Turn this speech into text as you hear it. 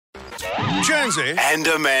Jonesy and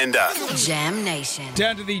Amanda. Jam Nation.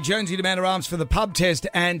 Down to the Jonesy and Amanda Arms for the pub test,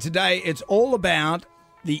 and today it's all about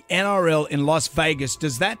the NRL in Las Vegas.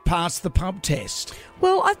 Does that pass the pub test?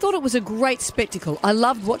 Well, I thought it was a great spectacle. I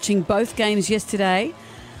loved watching both games yesterday,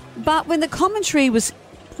 but when the commentary was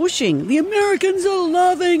pushing, the Americans are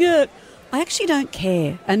loving it, I actually don't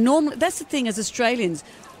care. And normally, that's the thing as Australians,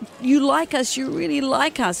 you like us, you really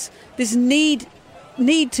like us. There's need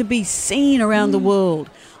to be seen around the world.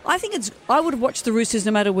 I would have watched the Roosters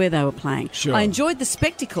no matter where they were playing. Sure. I enjoyed the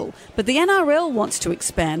spectacle, but the NRL wants to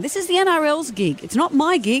expand. This is the NRL's gig. It's not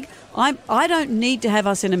my gig. I don't need to have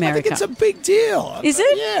us in America. I think it's a big deal. Is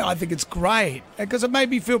it? Yeah, I think it's great because it made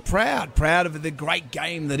me feel proud of the great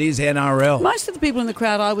game that is NRL. Most of the people in the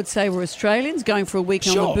crowd, I would say, were Australians going for a week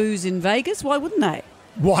on the booze in Vegas. Why wouldn't they?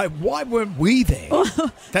 Why weren't we there?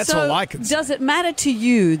 That's so all I can say. Does it matter to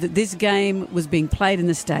you that this game was being played in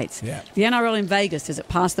the States? Yeah. The NRL in Vegas, does it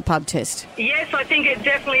pass the pub test? Yes, I think it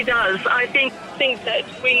definitely does. I think that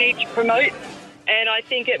we need to promote, and I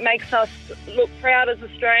think it makes us look proud as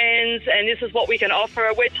Australians, and this is what we can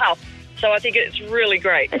offer. We're tough. So I think it's really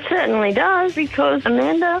great. It certainly does because,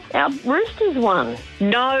 Amanda, our Roosters won.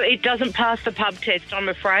 No, it doesn't pass the pub test, I'm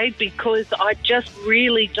afraid, because I just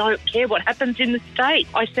really don't care what happens in the States.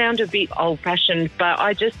 I sound a bit old-fashioned, but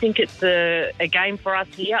I just think it's a game for us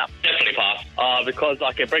here. Definitely pass, because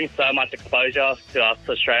it brings so much exposure to us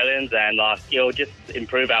Australians, and it'll just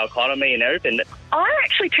improve our economy and everything. I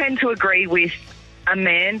actually tend to agree with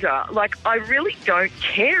Amanda. I really don't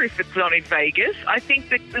care if it's not in Vegas. I think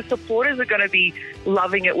that the supporters are going to be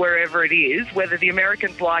loving it wherever it is, whether the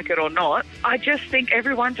Americans like it or not. I just think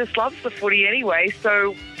everyone just loves the footy anyway,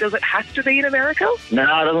 so does it have to be in America? No,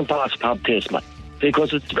 it doesn't pass pub test, mate,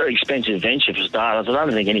 because it's a very expensive venture for starters. I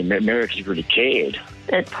don't think any Americans really cared.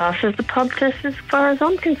 It passes the pub test as far as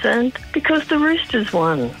I'm concerned because the Roosters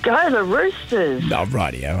won. Go the Roosters! No,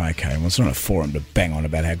 rightio, okay. Well, it's not a forum to bang on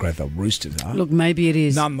about how great the Roosters are. Look, maybe it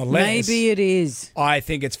is. Nonetheless. Maybe it is. I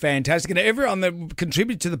think it's fantastic. And everyone that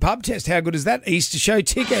contributed to the pub test, how good is that? Easter show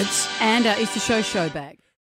tickets. And our Easter show bag.